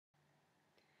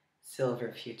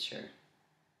Silver future.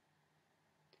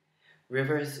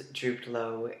 Rivers drooped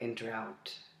low in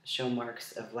drought, show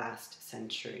marks of last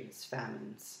century's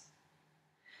famines.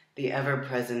 The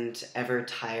ever-present,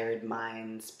 ever-tired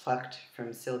minds plucked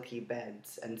from silky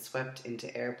beds and swept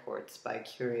into airports by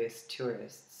curious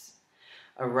tourists.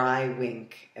 A wry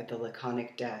wink at the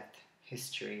laconic death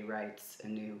history writes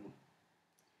anew.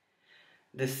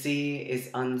 The sea is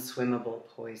unswimmable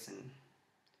poison,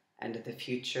 and the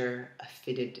future a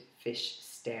fitted fish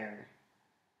stare.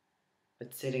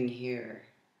 But sitting here,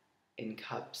 in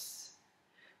cups,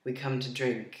 we come to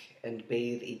drink and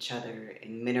bathe each other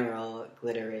in mineral,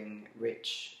 glittering,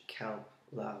 rich kelp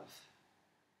love.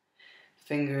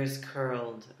 Fingers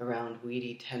curled around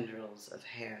weedy tendrils of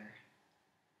hair,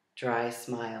 dry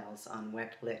smiles on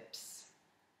wet lips.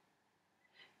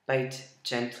 Bite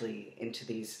gently into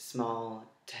these small,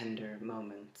 tender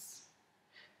moments,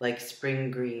 like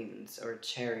spring greens or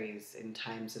cherries in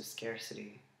times of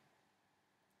scarcity.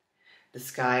 The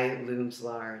sky looms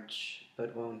large,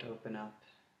 but won't open up.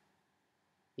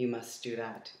 You must do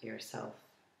that yourself.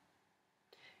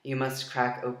 You must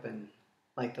crack open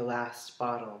like the last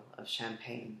bottle of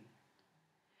champagne,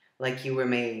 like you were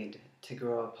made to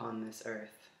grow upon this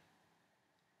earth,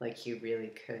 like you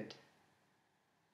really could.